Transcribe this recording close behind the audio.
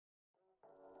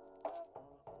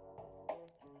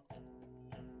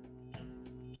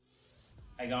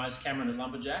Hey guys, Cameron and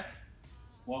Lumberjack.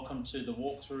 Welcome to the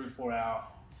walkthrough for our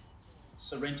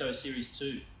Sorrento Series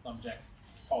 2 Lumberjack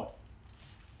pod.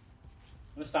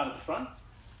 I'm going to start at the front.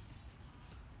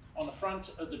 On the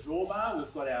front of the drawbar,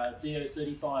 we've got our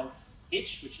DO35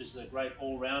 hitch, which is a great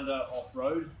all-rounder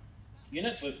off-road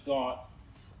unit. We've got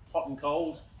hot and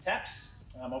cold taps.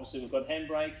 Obviously we've got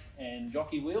handbrake and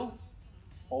jockey wheel,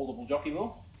 foldable jockey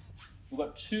wheel. We've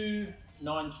got two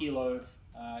 9 kilo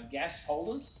gas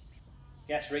holders,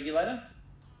 gas regulator,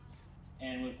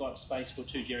 and we've got space for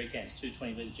two jerry cans, two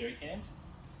 20-litre jerry cans.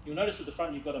 You'll notice at the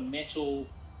front you've got a metal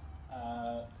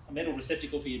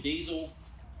receptacle for your diesel.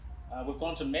 We've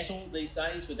gone to metal these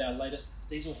days with our latest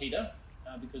diesel heater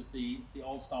because the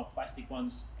old style plastic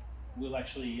ones will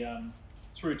actually,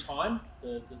 through time,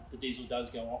 the diesel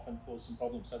does go off and cause some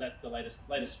problems. So that's the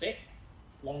latest spec,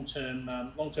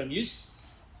 long-term use.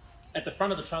 At the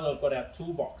front of the trailer, we've got our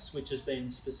toolbox, which has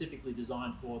been specifically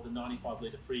designed for the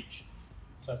 95-litre fridge.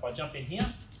 So if I jump in here,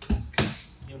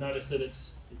 you'll notice that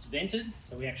it's vented.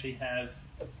 So we actually have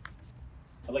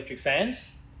electric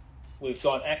fans. We've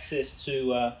got access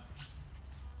to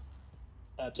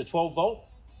 12 volt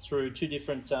through two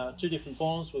different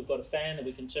forms. We've got a fan that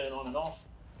we can turn on and off,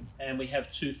 and we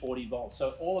have 240 volts.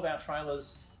 So all of our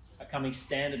trailers are coming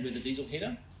standard with a diesel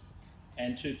heater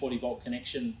and 240 volt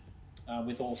connection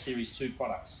with all Series 2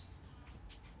 products.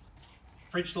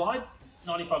 Fridge slide,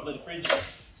 95-litre fridge.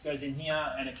 This goes in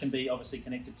here, and it can be obviously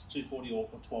connected to 240 or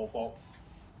 12 volt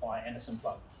by Anderson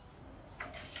plug.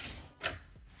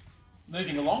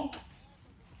 Moving along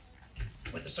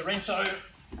with the Sorrento,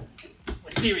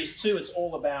 with Series 2, it's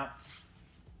all about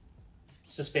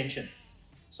suspension.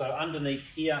 So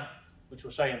underneath here, which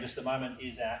we'll show you in just a moment,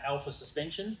 is our Alpha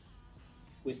suspension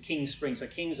with King's springs. So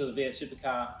King's are the V8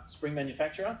 supercar spring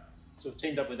manufacturer. So we've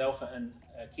teamed up with Alpha and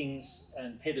King's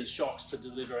and Pedders shocks to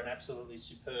deliver an absolutely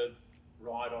superb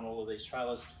ride on all of these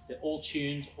trailers. They're all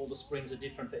tuned, all the springs are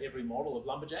different for every model of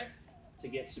Lumberjack to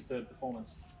get superb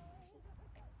performance.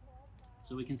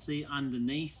 So we can see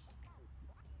underneath,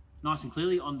 nice and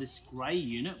clearly on this grey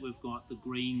unit, we've got the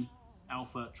green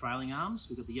Alpha trailing arms.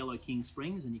 We've got the yellow King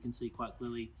springs, and you can see quite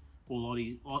clearly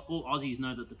all Aussies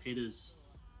know that the Pedders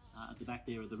at the back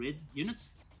there are the red units.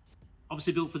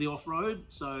 Obviously built for the off-road,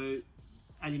 so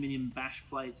aluminium bash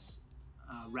plates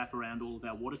wrap around all of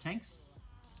our water tanks.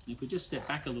 And if we just step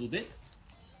back a little bit,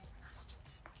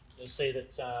 you'll see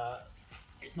that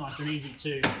it's nice and easy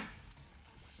to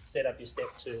set up your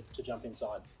step to jump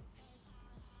inside.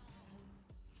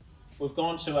 We've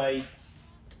gone to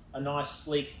a nice,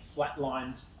 sleek,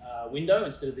 flat-lined window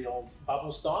instead of the old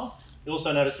bubble style. You'll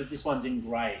also notice that this one's in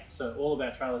grey, so all of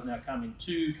our trailers now come in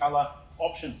two colour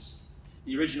options.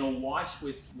 The original white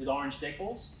with orange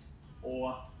decals,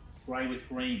 or grey with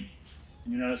green.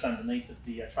 And you'll notice underneath that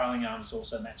the trailing arms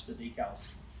also match the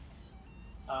decals.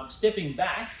 Stepping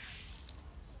back,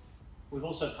 we've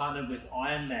also partnered with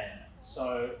Ironman.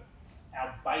 So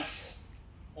our base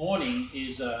awning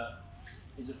is a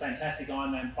fantastic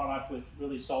Ironman product with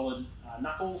really solid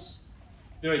knuckles,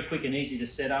 very quick and easy to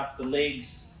set up. The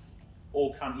legs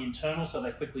all come internal, so they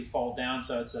quickly fold down,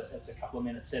 so it's a couple of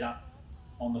minutes setup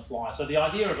on the fly. So the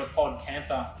idea of a pod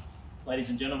camper, ladies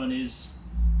and gentlemen, is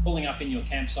pulling up in your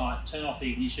campsite, turn off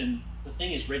the ignition, the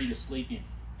thing is ready to sleep in.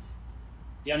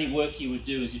 The only work you would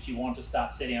do is if you want to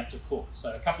start setting up to cook.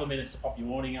 So a couple of minutes to pop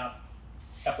your awning up,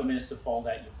 a couple of minutes to fold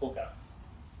out your cooker.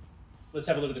 Let's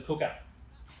have a look at the cooker.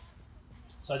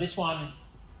 So this one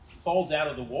folds out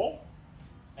of the wall,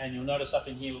 and you'll notice up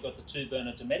in here we've got the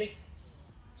 2-burner Dometic.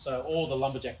 So all the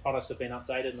Lumberjack products have been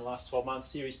updated in the last 12 months.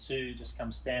 Series 2 just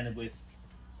comes standard with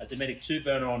a Dometic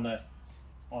 2-burner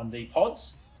on the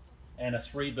pods and a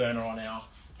 3-burner on our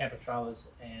camper trailers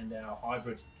and our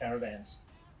hybrid caravans.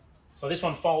 So this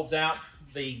one folds out,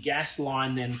 the gas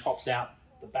line then pops out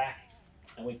the back,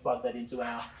 and we plug that into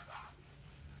our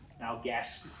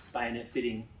gas bayonet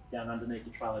fitting down underneath the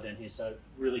trailer down here, so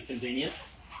really convenient.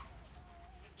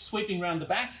 Sweeping around the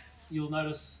back, you'll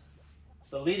notice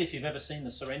the lid. If you've ever seen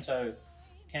the Sorrento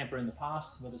camper in the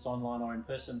past, whether it's online or in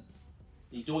person,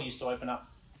 the door used to open up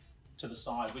to the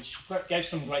side, which gave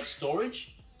some great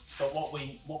storage. But what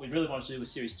we really want to do with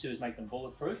Series 2 is make them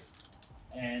bulletproof.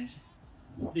 And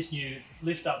this new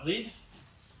lift-up lid,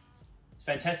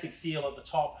 fantastic seal at the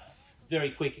top,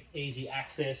 very quick, easy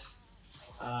access.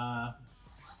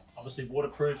 Obviously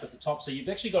waterproof at the top, so you've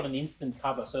actually got an instant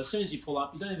cover. So as soon as you pull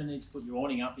up, you don't even need to put your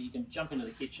awning up, but you can jump into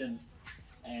the kitchen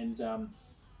and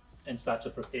start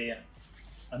to prepare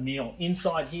a meal.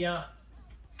 Inside here,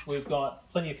 we've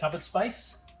got plenty of cupboard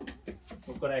space.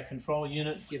 We've got our control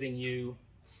unit giving you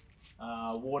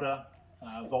water,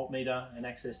 voltmeter, and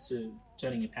access to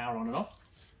turning your power on and off.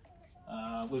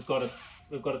 We've got a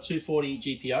 240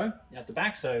 GPO at the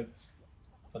back, so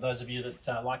for those of you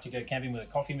that like to go camping with a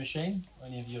coffee machine, or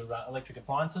any of your electric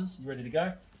appliances, you're ready to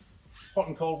go. Hot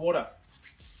and cold water.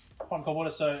 Hot and cold water,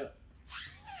 so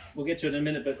we'll get to it in a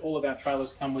minute, but all of our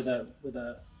trailers come with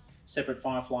a separate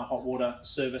Firefly hot water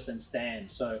service and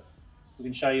stand. So we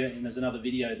can show you, and there's another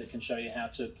video that can show you how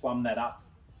to plumb that up.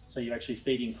 So you're actually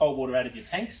feeding cold water out of your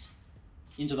tanks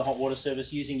into the hot water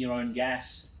service using your own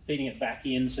gas, feeding it back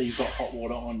in, so you've got hot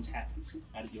water on tap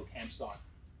out of your campsite.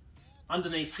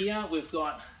 Underneath here, we've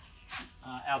got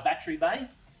our battery bay.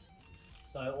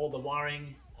 So all the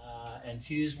wiring and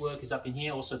fuse work is up in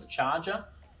here, also the charger.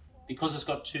 Because it's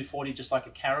got 240, just like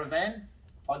a caravan,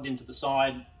 plugged into the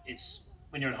side, it's,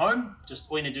 when you're at home, just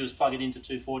all you need to do is plug it into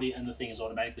 240 and the thing is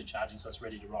automatically charging, so it's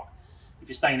ready to rock. If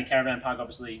you're staying in a caravan park,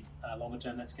 obviously longer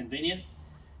term, that's convenient.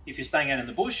 If you're staying out in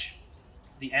the bush,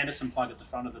 the Anderson plug at the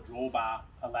front of the drawbar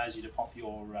allows you to pop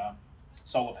your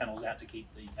solar panels out to keep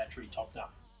the battery topped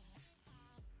up.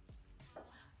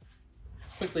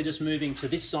 Quickly just moving to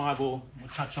this side, we'll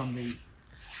touch on the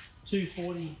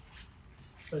 240.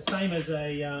 So same as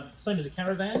a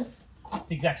caravan. It's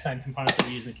the exact same components that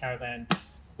we use in a caravan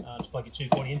to plug your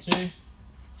 240 into.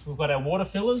 We've got our water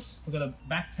fillers. We've got a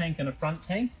back tank and a front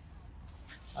tank.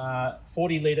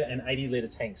 40 litre and 80 litre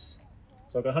tanks.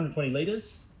 So I've got 120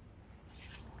 litres.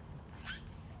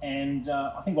 And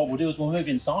I think what we'll do is we'll move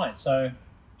inside. So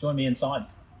join me inside.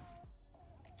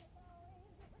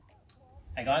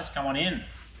 Hey guys, come on in.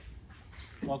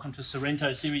 Welcome to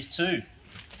Sorrento Series 2.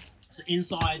 So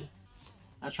inside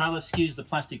our trailer skews the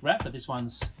plastic wrap, but this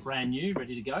one's brand new,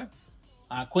 ready to go.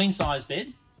 Queen size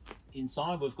bed.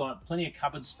 Inside we've got plenty of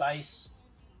cupboard space.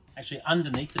 Actually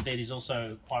underneath the bed is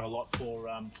also quite a lot for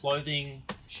clothing,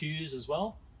 shoes as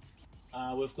well.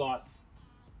 We've got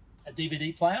a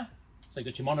DVD player, so you've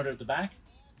got your monitor at the back.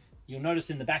 You'll notice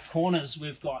in the back corners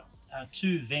we've got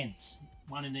 2 vents,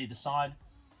 one in either side.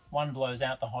 One blows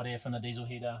out the hot air from the diesel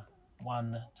heater,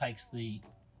 one takes the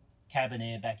cabin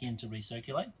air back in to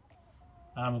recirculate.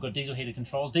 We've got diesel heater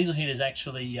controls. Diesel heater is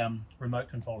actually remote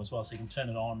control as well, so you can turn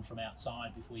it on from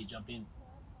outside before you jump in.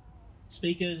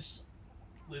 Speakers,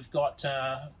 we've got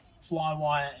fly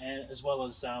wire as well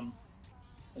as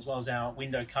our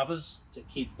window covers to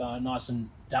keep nice and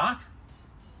dark,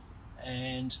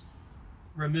 and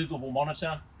removable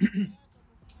monitor.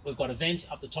 We've got a vent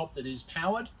up the top that is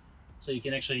powered, so you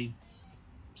can actually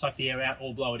suck the air out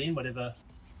or blow it in, whatever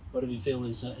you feel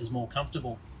is more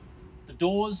comfortable. The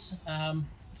doors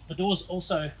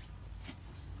also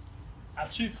are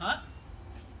 2-part,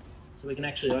 so we can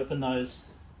actually open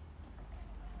those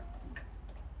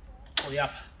fully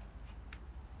up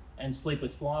and sleep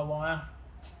with fly wire,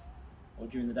 or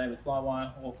during the day with fly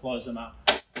wire, or close them up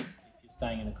if you're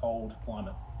staying in a cold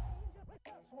climate.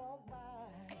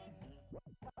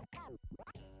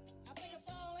 I think it's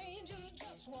all angels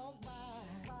just walk by.